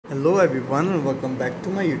Hello everyone and welcome back to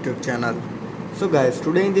my YouTube channel. So guys,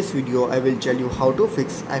 today in this video I will tell you how to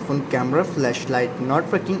fix iPhone camera flashlight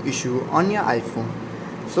not working issue on your iPhone.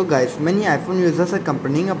 So guys, many iPhone users are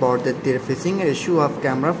complaining about that they are facing an issue of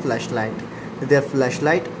camera flashlight. Their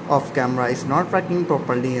flashlight of camera is not working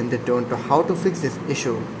properly and they don't know how to fix this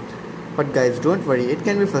issue. But guys, don't worry, it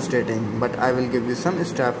can be frustrating, but I will give you some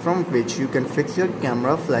steps from which you can fix your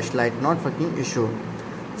camera flashlight not working issue.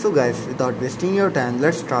 So guys, without wasting your time,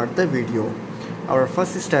 let's start the video. Our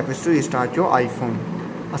first step is to restart your iPhone.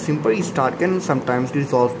 A simple restart can sometimes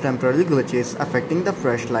resolve temporary glitches affecting the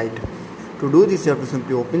flashlight. To do this, you have to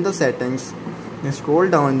simply open the settings, then scroll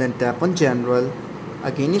down and then tap on general.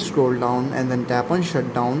 Again scroll down and then tap on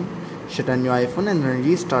shutdown. Shut down your iPhone and then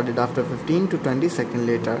restart it after 15 to 20 seconds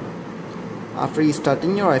later. After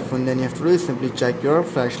restarting your iPhone, then you have to do is simply check your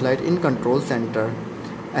flashlight in control center.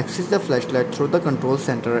 Access the flashlight through the control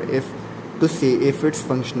center to see if it's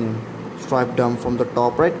functioning. Swipe down from the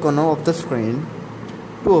top right corner of the screen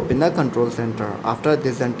to open the control center. After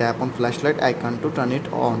this, then tap on flashlight icon to turn it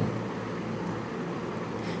on.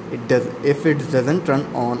 If it doesn't turn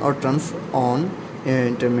on or turns on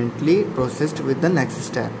intermittently, proceed with the next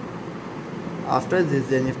step. After this,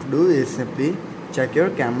 then you have to do is simply check your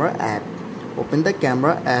camera app. Open the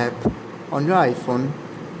camera app on your iPhone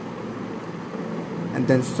and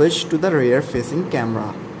then switch to the rear facing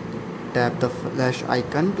camera. Tap the flash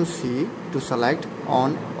icon to select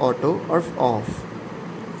on, auto or off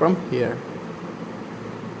from here.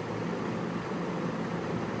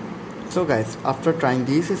 So guys, after trying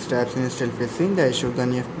these steps and still facing the issue,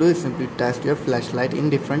 then you have to do is simply test your flashlight in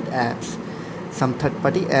different apps. Some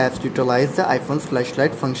third-party apps utilize the iPhone's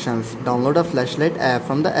flashlight functions. Download a flashlight app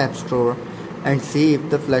from the App Store and see if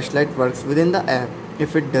the flashlight works within the app.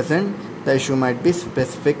 If it doesn't, the issue might be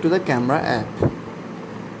specific to the camera app.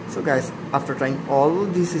 So guys, after trying all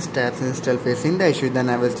of these steps and still facing the issue, then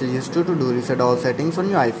I will suggest you to do reset all settings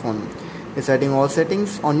on your iPhone. Resetting all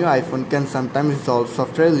settings on your iPhone can sometimes resolve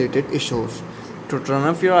software related issues. To turn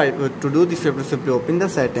off your to do this, you have to simply open the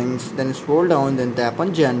settings, then scroll down, then tap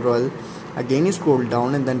on general. Again scroll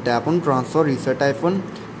down and then tap on transfer reset iPhone.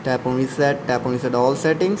 Tap on reset all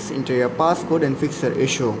settings, enter your passcode and fix your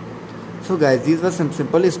issue. So guys, these were some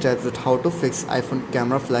simple steps at how to fix iPhone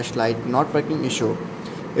camera flashlight not working issue.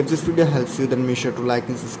 If this video helps you, then make sure to like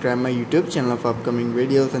and subscribe my YouTube channel for upcoming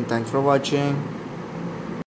videos, and thanks for watching.